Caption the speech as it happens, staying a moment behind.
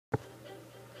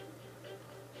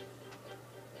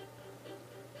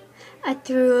I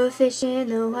threw a fish in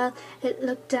the well. It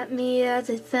looked at me as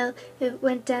it fell. It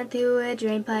went down through a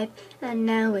drain pipe, and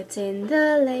now it's in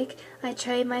the lake. I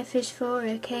trade my fish for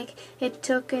a cake. It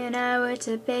took an hour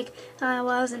to bake. I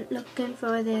wasn't looking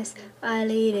for this. I'll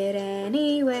eat it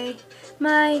anyway.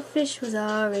 My fish was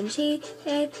orange. He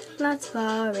ate lots of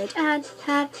porridge and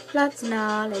had lots of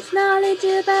knowledge. Knowledge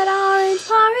about orange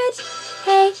porridge.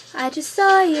 Hey, I just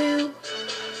saw you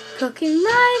cooking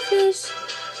my fish.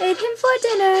 Ate him for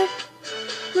dinner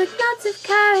with lots of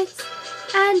carrots.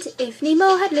 And if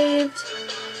Nemo had lived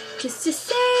just to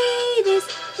say this,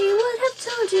 he would have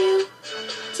told you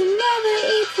to never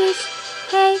eat fish.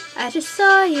 Hey, I just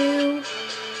saw you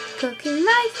cooking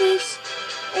my fish.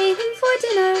 Ate him for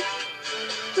dinner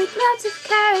with lots of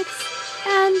carrots.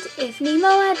 And if Nemo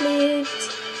had lived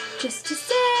just to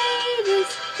say this,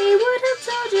 he would have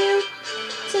told you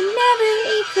to never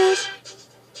eat fish.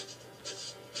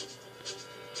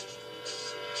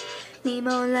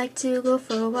 Nemo liked to go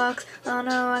for walks. On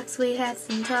our walks we had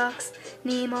some talks.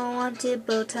 Nemo wanted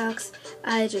Botox.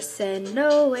 I just said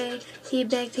no way. He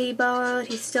begged, he borrowed,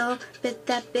 he stole, bit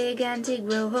that big antique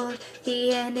roll.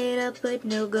 He ended up with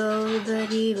no gold, but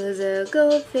he was a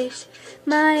goldfish.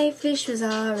 My fish was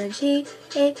orange. He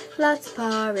ate lots of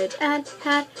porridge and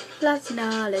had lots of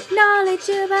knowledge. Knowledge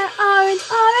about orange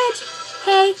porridge.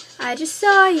 Hey, I just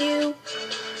saw you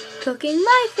cooking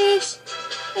my fish.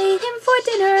 Ate him for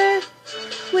dinner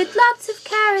with lots of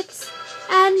carrots.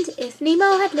 And if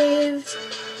Nemo had lived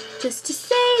just to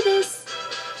say this,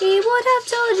 he would have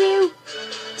told you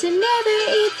to never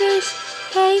eat fish.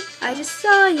 Hey, I just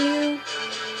saw you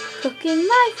cooking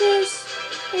my fish.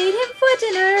 Ate him for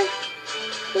dinner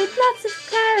with lots of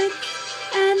carrots.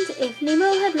 And if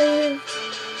Nemo had lived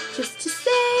just to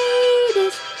say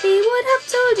this, he would have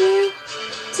told you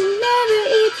to never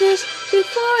eat fish.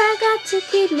 Before I got to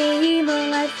keep Nemo,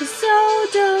 life was so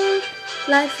dull.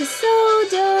 Life was so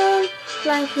dull.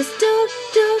 Life was dull,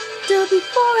 dull, dull.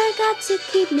 Before I got to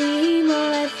keep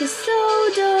Nemo, life was so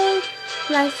dull.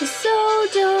 Life was so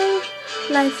dull.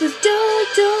 Life was dull,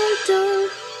 dull, dull.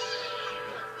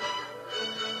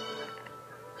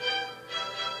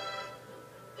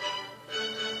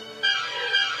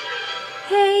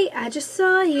 Hey, I just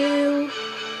saw you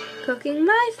cooking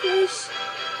my fish.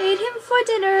 Ate him for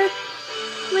dinner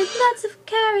with lots of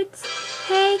carrots.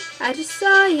 Hey, I just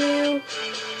saw you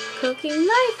cooking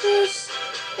my fish.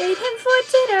 Ate him for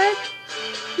dinner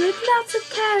with lots of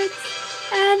carrots.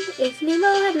 And if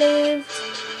Nemo had lived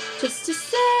just to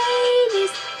say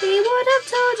this, he would have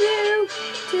told you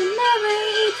to never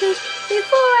eat fish.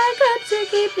 Before I got to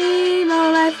keep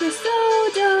Nemo, life was so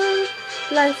dull.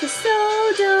 Life was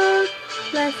so dull.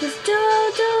 Life was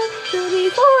dull, dull, dull.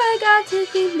 Before I got to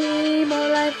keep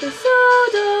Nemo, life was so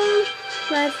dull.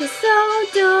 Life was so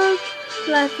dull.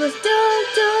 Life was dull,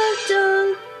 dull,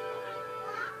 dull.